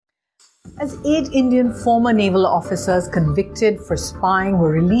As 8 Indian former naval officers convicted for spying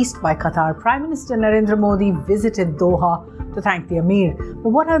were released by Qatar, Prime Minister Narendra Modi visited Doha to thank the Emir. But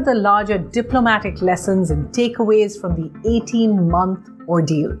what are the larger diplomatic lessons and takeaways from the 18-month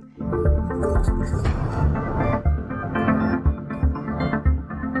ordeal?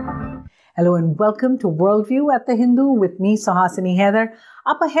 Hello and welcome to Worldview at The Hindu with me, Suhasini Haider.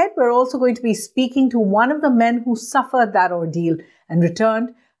 Up ahead, we're also going to be speaking to one of the men who suffered that ordeal and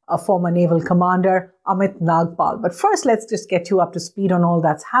returned, a former naval commander, Amit Nagpal. But first, let's just get you up to speed on all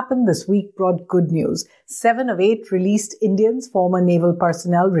that's happened. This week brought good news. 7 of 8 released Indians, former naval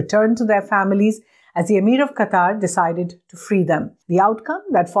personnel, returned to their families as the Emir of Qatar decided to free them. The outcome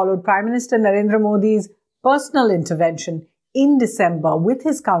that followed Prime Minister Narendra Modi's personal intervention in December with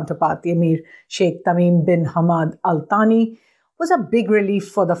his counterpart, the Emir Sheikh Tamim bin Hamad Al Thani, was a big relief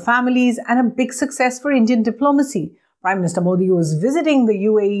for the families and a big success for Indian diplomacy. Prime Minister Modi, who was visiting the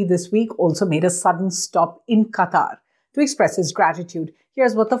UAE this week, also made a sudden stop in Qatar to express his gratitude.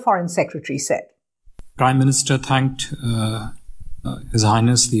 Here's what the Foreign Secretary said. Prime Minister thanked His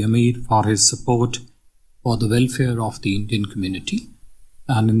Highness the Emir for his support for the welfare of the Indian community,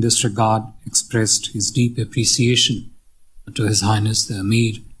 and in this regard expressed his deep appreciation to His Highness the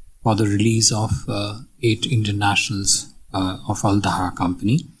Emir for the release of 8 Indian nationals of Al Daha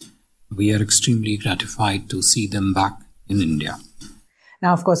Company. We are extremely gratified to see them back in India.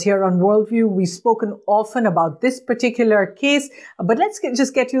 Now, of course, here on Worldview, we've spoken often about this particular case, but let's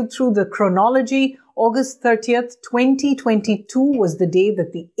just get you through the chronology. August 30th, 2022 was the day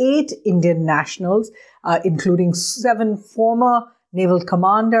that the 8 Indian nationals, including 7 former naval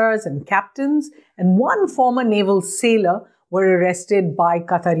commanders and captains, and 1 former naval sailor, were arrested by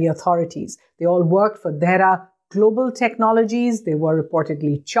Qatari authorities. They all worked for Dehra Global Technologies. They were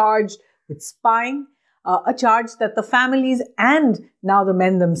reportedly charged with spying, a charge that the families and now the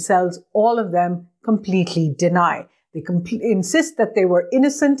men themselves, all of them, completely deny. They insist that they were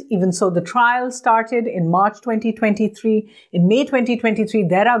innocent. Even so, the trial started in March 2023. In May 2023,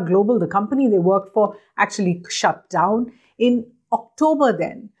 Dehra Global, the company they worked for, actually shut down. In October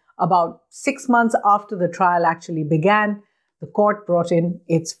then, about 6 months after the trial actually began, the court brought in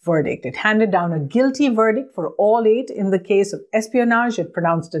its verdict. It handed down a guilty verdict for all 8 in the case of espionage. It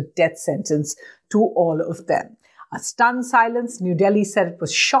pronounced a death sentence to all of them. A stunned silence. New Delhi said it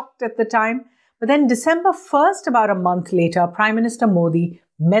was shocked at the time. But then December 1st, about a month later, Prime Minister Modi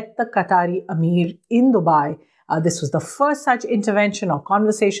met the Qatari Emir in Dubai. This was the first such intervention or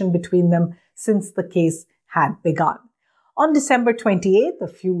conversation between them since the case had begun. On December 28th, a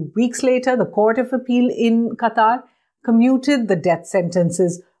few weeks later, the Court of Appeal in Qatar commuted the death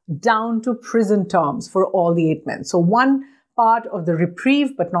sentences down to prison terms for all the 8 men. So one part of the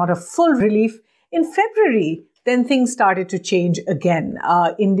reprieve, but not a full relief. In February, then things started to change again.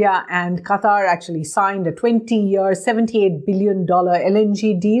 India and Qatar actually signed a 20-year, $78 billion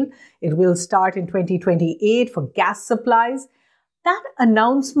LNG deal. It will start in 2028 for gas supplies. That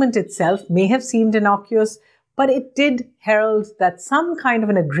announcement itself may have seemed innocuous, but it did herald that some kind of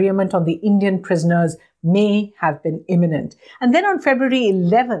an agreement on the Indian prisoners may have been imminent. And then on February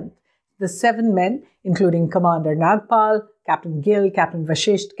 11th, the 7 men, including Commander Nagpal, Captain Gill, Captain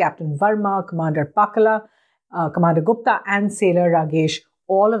Vashisht, Captain Verma, Commander Pakala, Commander Gupta, and Sailor Ragesh,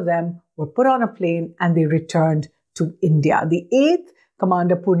 all of them were put on a plane and they returned to India. The 8th,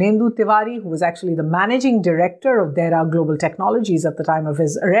 Commander Purnendu Tiwari, who was actually the managing director of Dehra Global Technologies at the time of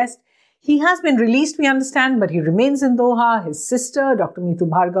his arrest, he has been released, we understand, but he remains in Doha. His sister, Dr. Neetu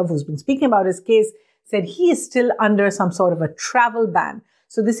Bhargav, who's been speaking about his case, said he is still under some sort of a travel ban.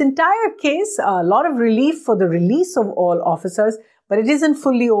 So this entire case, a lot of relief for the release of all officers, but it isn't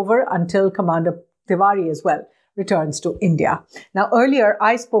fully over until Commander Tiwari as well returns to India. Now, earlier,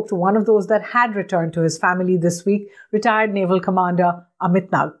 I spoke to one of those that had returned to his family this week, retired Naval Commander Amit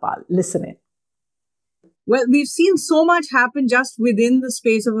Nagpal. Listen in. Well, we've seen so much happen just within the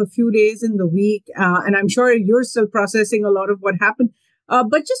space of a few days in the week, and I'm sure you're still processing a lot of what happened.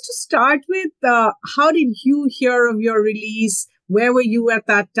 But just to start with, how did you hear of your release? Where were you at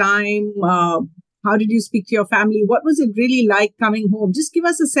that time? How did you speak to your family? What was it really like coming home? Just give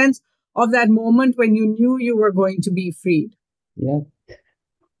us a sense of that moment when you knew you were going to be freed. Yeah.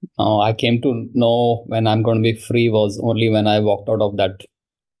 I came to know when I'm going to be free was only when I walked out of that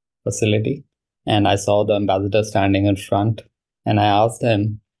facility and I saw the ambassador standing in front, and I asked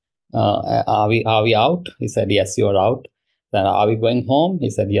him, are we out? He said, yes, you're out. Then, are we going home? He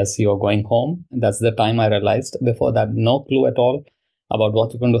said, yes, you're going home. And that's the time I realized. Before that, no clue at all about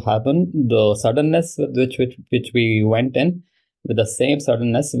what's going to happen. The suddenness with which we went in with the same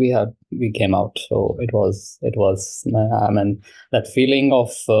suddenness we came out. So it was I mean, that feeling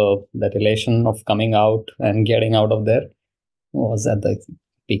of that elation of coming out and getting out of there was at the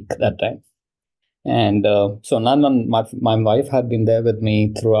peak that time. And so my wife had been there with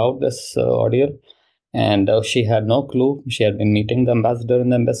me throughout this ordeal, and she had no clue. She had been meeting the ambassador in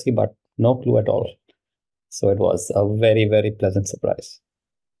the embassy, but no clue at all. So it was a very, very pleasant surprise.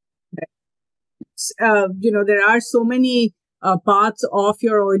 There are so many parts of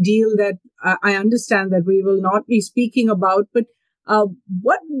your ordeal that I understand that we will not be speaking about. But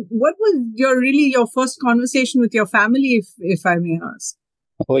what was your first conversation with your family, if I may ask?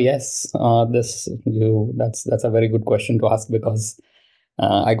 Oh yes, that's a very good question to ask, because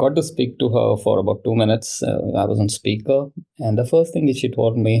I got to speak to her for about 2 minutes. I was on speaker, and the first thing she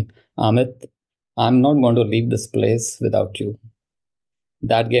told me, Amit, I'm not going to leave this place without you.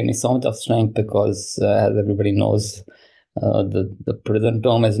 That gave me so much of strength, because as everybody knows, the prison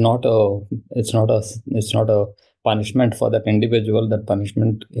term is not a punishment for that individual. That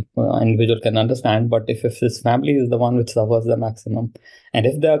punishment individual can understand, but if his family is the one which suffers the maximum, and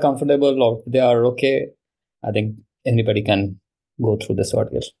if they are comfortable or they are okay, I think anybody can go through this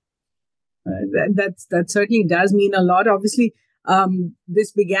ordeal. That certainly does mean a lot. Obviously,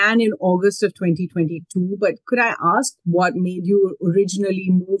 this began in August of 2022, but could I ask what made you originally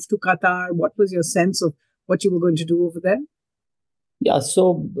move to Qatar? What was your sense of what you were going to do over there? Yeah,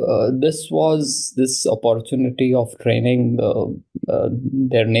 so this was this opportunity of training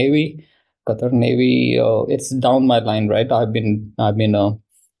their Navy, Qatar Navy. It's down my line, right? I've been a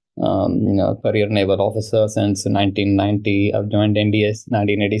career naval officer since 1990. I've joined NDS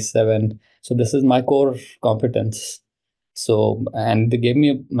 1987. So this is my core competence. So, and they gave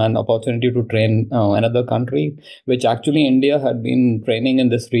me an opportunity to train another country, which actually India had been training in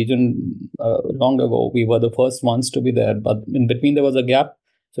this region long ago. We were the first ones to be there, but in between there was a gap.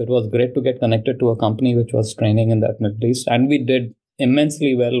 So it was great to get connected to a company which was training in that Middle East. And we did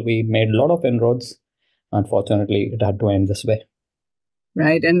immensely well. We made a lot of inroads. Unfortunately, it had to end this way.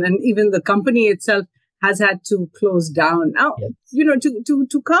 Right. And even the company itself has had to close down. Now, Yes.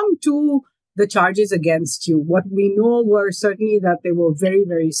 To come to the charges against you, what we know were certainly that they were very,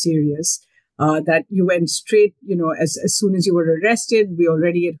 very serious, that you went straight, as soon as you were arrested. We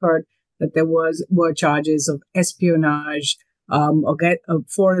already had heard that there were charges of espionage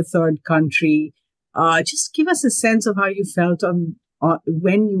for a third country. Just give us a sense of how you felt on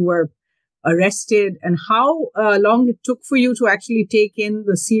when you were arrested, and how long it took for you to actually take in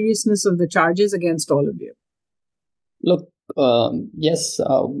the seriousness of the charges against all of you. Look, yes,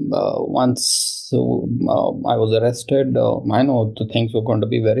 once I was arrested, I know the things were going to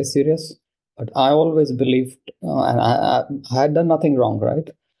be very serious, but I always believed, and I had done nothing wrong, right?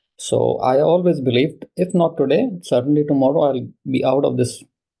 So I always believed, if not today, certainly tomorrow I'll be out of this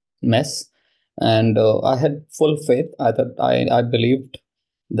mess. And I had full faith. I believed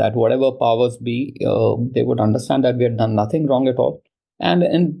that whatever powers be, they would understand that we had done nothing wrong at all. And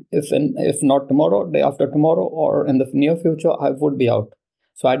if not tomorrow, day after tomorrow, or in the near future, I would be out.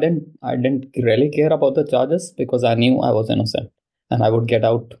 So I didn't really care about the charges, because I knew I was innocent and I would get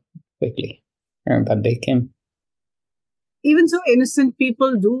out quickly. And that day came. Even so, innocent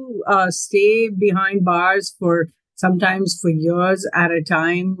people do stay behind bars sometimes for years at a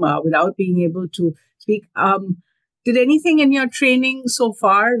time without being able to speak. Did anything in your training so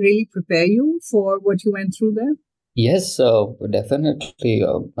far really prepare you for what you went through there? Yes, definitely.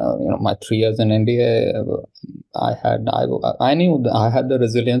 My 3 years in India, I knew that I had the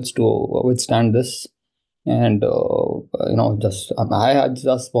resilience to withstand this, and I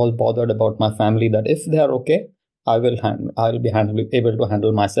just was bothered about my family, that if they are okay, I'll be able to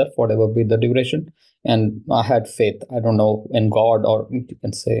handle myself, whatever be the duration. And I had faith. I don't know, in God, or you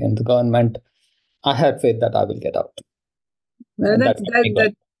can say in the government. I had faith that I will get out. Well,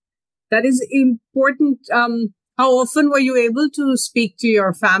 that is important. How often were you able to speak to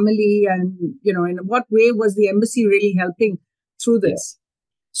your family, and in what way was the embassy really helping through this? Yeah.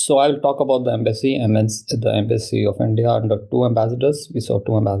 So I'll talk about the embassy. The Embassy of India under 2 ambassadors. We saw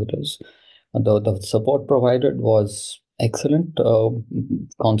 2 ambassadors. The support provided was excellent.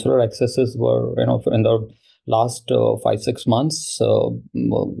 Consular accesses were, in the last 5-6 months.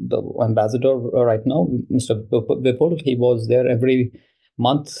 The ambassador right now, Mr. Vipul, he was there every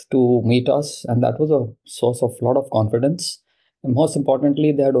month to meet us, and that was a source of a lot of confidence. And most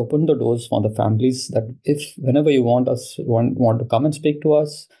importantly, they had opened the doors for the families, that if whenever you want to come and speak to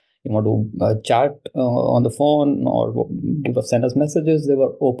us, you want to chat on the phone, or send us messages, they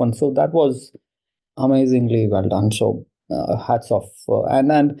were open. So that was amazingly well done. So hats off.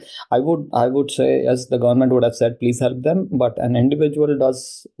 And I would say, as the government would have said, please help them. But an individual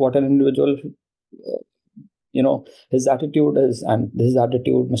does what an individual, his attitude is, and his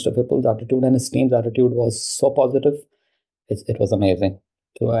attitude, Mr. Vipul's attitude, and his team's attitude was so positive. It was amazing.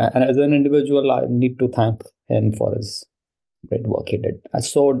 So, and as an individual, I need to thank him for his great work he did.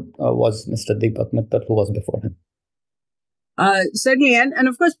 So was Mr. Deepak Mittal, who was before him. Certainly. And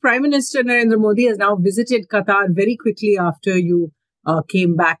of course, Prime Minister Narendra Modi has now visited Qatar very quickly after you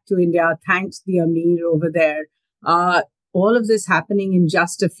came back to India, thanked the Amir over there. All of this happening in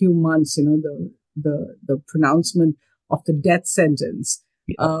just a few months, the pronouncement of the death sentence.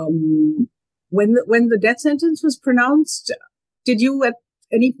 Yeah. When the death sentence was pronounced, did you at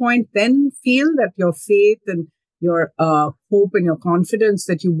any point then feel that your faith and your hope and your confidence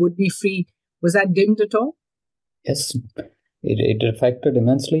that you would be free, was that dimmed at all? Yes, it affected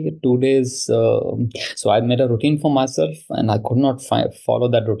immensely. 2 days. So I made a routine for myself, and I could not follow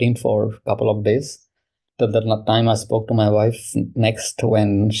that routine for a couple of days. Till the time I spoke to my wife next,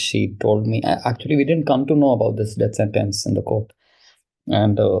 when she told me, actually, we didn't come to know about this death sentence in the court.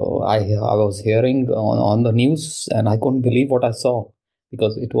 And I was hearing on the news, and I couldn't believe what I saw,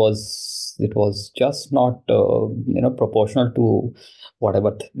 because it was just not proportional to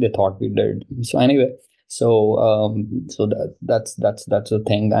whatever they thought we did. So anyway, so that's the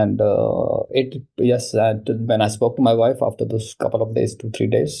thing. And when I spoke to my wife after those couple of days,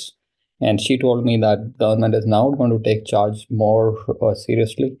 2-3 days, and she told me that government is now going to take charge more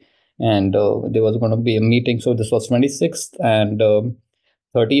seriously, and there was going to be a meeting. So this was 26th, and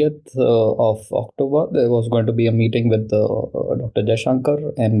 30th of October, there was going to be a meeting with Dr.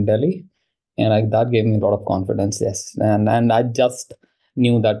 Jaishankar in Delhi, and that gave me a lot of confidence. Yes, and I just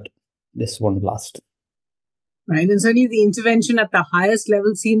knew that this won't last. Right, and certainly the intervention at the highest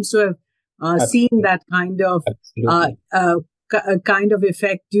level seems to have seen that kind of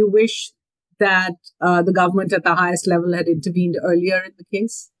effect. Do you wish that the government at the highest level had intervened earlier in the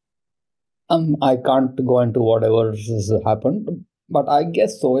case? I can't go into whatever has happened, but I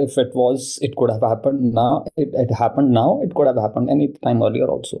guess so. If it could have happened now. It happened now. It could have happened any time earlier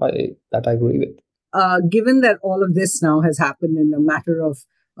also. I agree with. Given that all of this now has happened in a matter of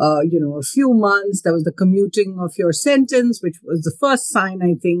a few months, there was the commuting of your sentence, which was the first sign,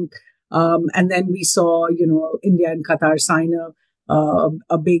 I think. And then we saw, India and Qatar sign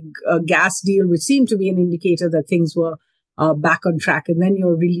a big gas deal, which seemed to be an indicator that things were back on track. And then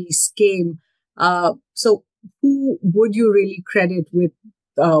your release came. So who would you really credit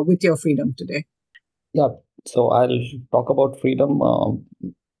with your freedom today? Yeah, so I'll talk about freedom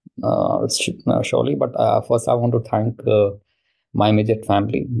surely. But first, I want to thank my immediate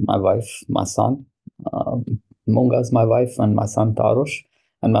family, my wife, my son, Munga is my wife, and my son Tarush,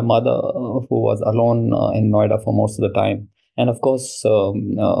 and my mother, who was alone in Noida for most of the time. And of course,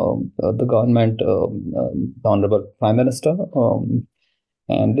 the government, the Honorable Prime Minister.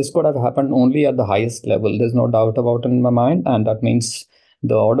 And this could have happened only at the highest level. There's no doubt about it in my mind. And that means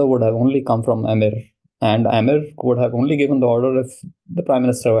the order would have only come from Amir. And Amir would have only given the order if the Prime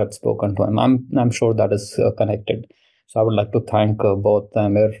Minister had spoken to him. I'm sure that is connected. So I would like to thank both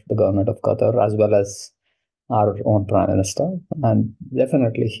Amir, the government of Qatar, as well as our own Prime Minister. And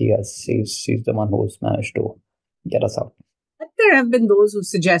definitely she's the one who's managed to get us out. There have been those who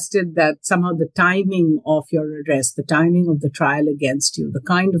suggested that somehow the timing of your arrest, the timing of the trial against you, the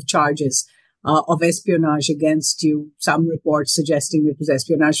kind of charges of espionage against you, some reports suggesting it was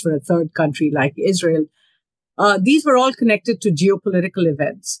espionage for a third country like Israel, these were all connected to geopolitical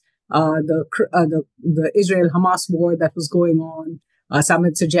events. The Israel-Hamas war that was going on. Some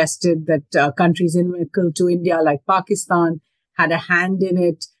had suggested that countries inimical to India like Pakistan had a hand in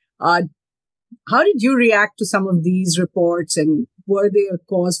it. How did you react to some of these reports, and were they a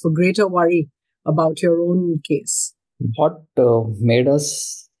cause for greater worry about your own case? What made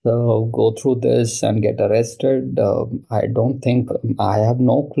us go through this and get arrested? I don't think, I have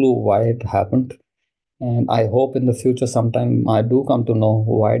no clue why it happened. And I hope in the future sometime I do come to know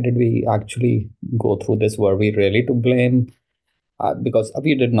why did we actually go through this? Were we really to blame? Because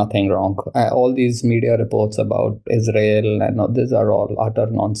we did nothing wrong. All these media reports about Israel and these are all utter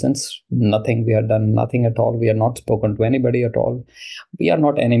nonsense. Nothing, we have done nothing at all. We have not spoken to anybody at all. We are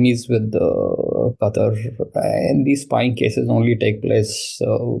not enemies with Qatar. And these spying cases only take place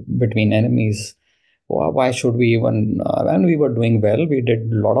between enemies. Why should we even, when we were doing well, we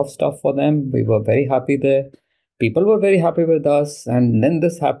did a lot of stuff for them. We were very happy there. People were very happy with us. And then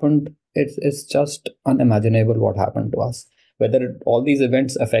this happened. It's just unimaginable what happened to us. Whether all these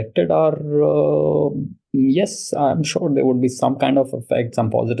events affected our, yes, I'm sure there would be some kind of effect, some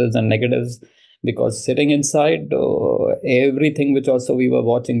positives and negatives. because sitting inside, everything which also we were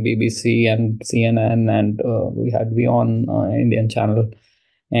watching BBC and CNN, and we had WION Indian channel,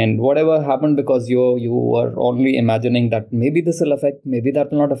 and whatever happened, because you were only imagining that maybe this will affect, maybe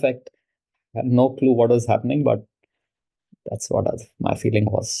that will not affect. I had no clue what was happening, but that's what my feeling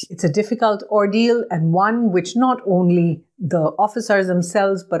was. It's a difficult ordeal, and one which not only the officers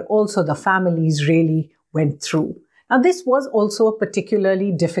themselves, but also the families really went through. Now, this was also a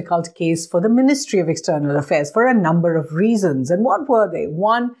particularly difficult case for the Ministry of External Affairs for a number of reasons. And what were they?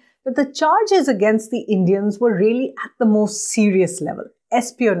 One, that the charges against the Indians were really at the most serious level.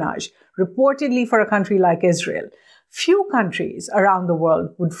 Espionage, reportedly for a country like Israel. Few countries around the world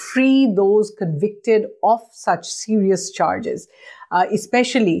would free those convicted of such serious charges,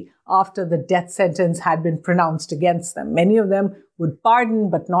 especially after the death sentence had been pronounced against them. Many of them would pardon,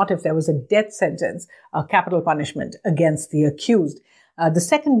 but not if there was a death sentence, a capital punishment against the accused. The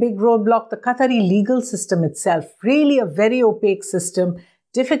second big roadblock, the Qatari legal system itself, really a very opaque system,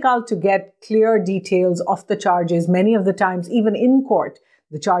 difficult to get clear details of the charges. Many of the times, even in court,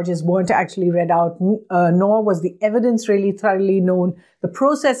 the charges weren't actually read out, nor was the evidence really thoroughly known. The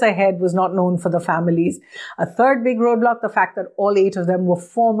process ahead was not known for the families. A third big roadblock, the fact that all 8 of them were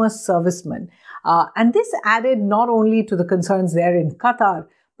former servicemen. And this added not only to the concerns there in Qatar,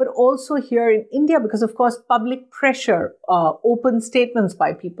 but also here in India, because of course public pressure, open statements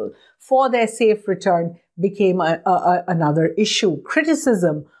by people for their safe return became another issue.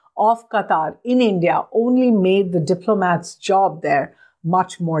 Criticism of Qatar in India only made the diplomats' job there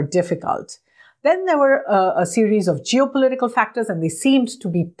much more difficult. Then there were a series of geopolitical factors, and they seemed to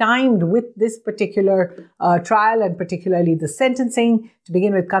be timed with this particular trial, and particularly the sentencing. To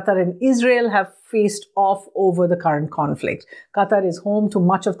begin with, Qatar and Israel have faced off over the current conflict. Qatar is home to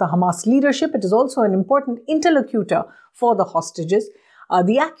much of the Hamas leadership. It is also an important interlocutor for the hostages.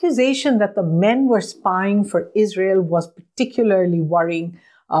 The accusation that the men were spying for Israel was particularly worrying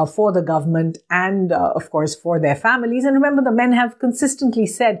for the government and, of course, for their families. And remember, the men have consistently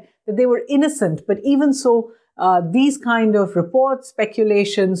said that they were innocent. But even so, these kind of reports,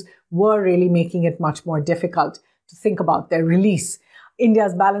 speculations were really making it much more difficult to think about their release.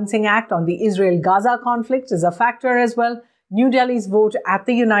 India's balancing act on the Israel-Gaza conflict is a factor as well. New Delhi's vote at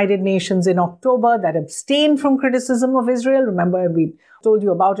the United Nations in October that abstained from criticism of Israel. Remember, we told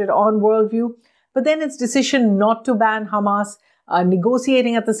you about it on Worldview. But then its decision not to ban Hamas,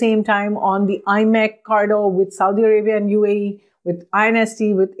 negotiating at the same time on the IMEC corridor with Saudi Arabia and UAE, with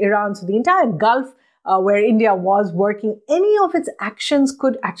INST, with Iran. So the entire Gulf where India was working, any of its actions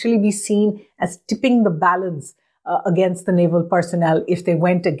could actually be seen as tipping the balance against the naval personnel if they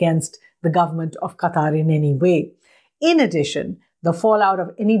went against the government of Qatar in any way. In addition, the fallout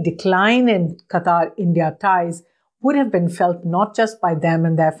of any decline in Qatar-India ties would have been felt not just by them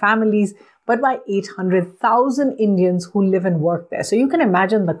and their families, but by 800,000 Indians who live and work there. So you can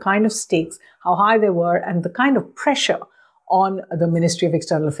imagine the kind of stakes, how high they were, and the kind of pressure on the Ministry of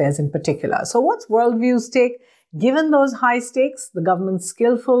External Affairs in particular. So what's Worldview's take? Given those high stakes, the government's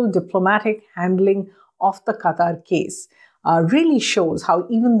skillful diplomatic handling of the Qatar case really shows how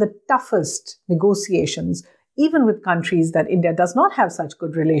even the toughest negotiations, even with countries that India does not have such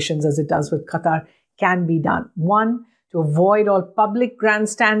good relations as it does with Qatar, can be done. One, to avoid all public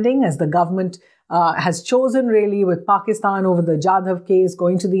grandstanding, as the government has chosen really with Pakistan over the Jadhav case,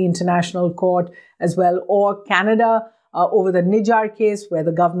 going to the international court as well, or Canada over the Nijar case, where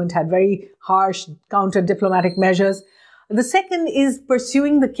the government had very harsh counter-diplomatic measures. The second is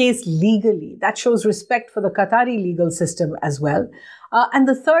pursuing the case legally. That shows respect for the Qatari legal system as well. And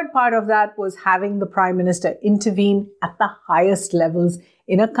the third part of that was having the Prime Minister intervene at the highest levels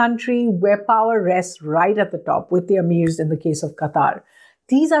in a country where power rests right at the top, with the emirs in the case of Qatar.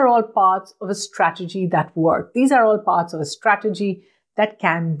 These are all parts of a strategy that work. These are all parts of a strategy that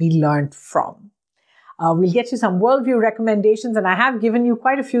can be learned from. We'll get you some Worldview recommendations, and I have given you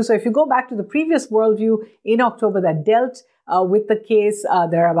quite a few. So if you go back to the previous Worldview in October that dealt with the case,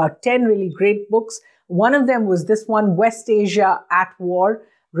 there are about 10 really great books. One of them was this one, West Asia at War,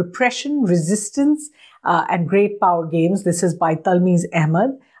 Repression, Resistance, and Great Power Games. This is by Talmiz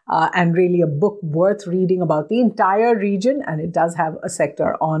Ahmed, and really a book worth reading about the entire region, and it does have a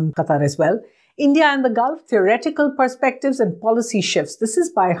sector on Qatar as well. India and the Gulf, Theoretical Perspectives and Policy Shifts. This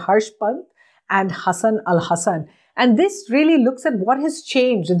is by Harsh Pant and Hassan Al-Hassan. And this really looks at what has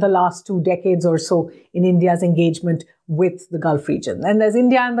changed in the last 2 decades or so in India's engagement with the Gulf region. And there's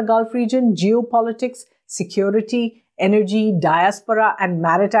India and the Gulf region, geopolitics, security, energy, diaspora, and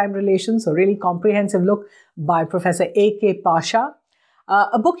maritime relations. So really comprehensive look by Professor A.K. Pasha.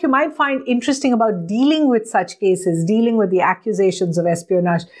 A book you might find interesting about dealing with such cases, dealing with the accusations of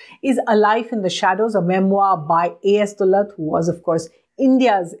espionage, is A Life in the Shadows, a memoir by A.S. Dulat, who was, of course,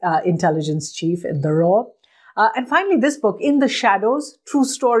 India's intelligence chief in the RAW. And finally, this book, In the Shadows, True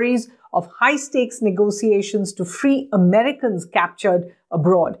Stories of High-Stakes Negotiations to Free Americans Captured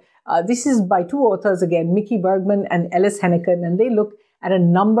Abroad. This is by two authors again, Mickey Bergman and Ellis Henneken, and they look at a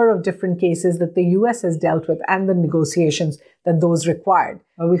number of different cases that the US has dealt with and the negotiations that those required.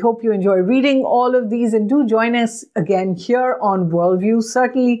 We hope you enjoy reading all of these, and do join us again here on Worldview.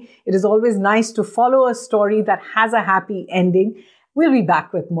 Certainly, it is always nice to follow a story that has a happy ending. We'll be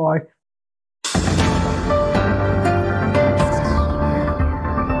back with more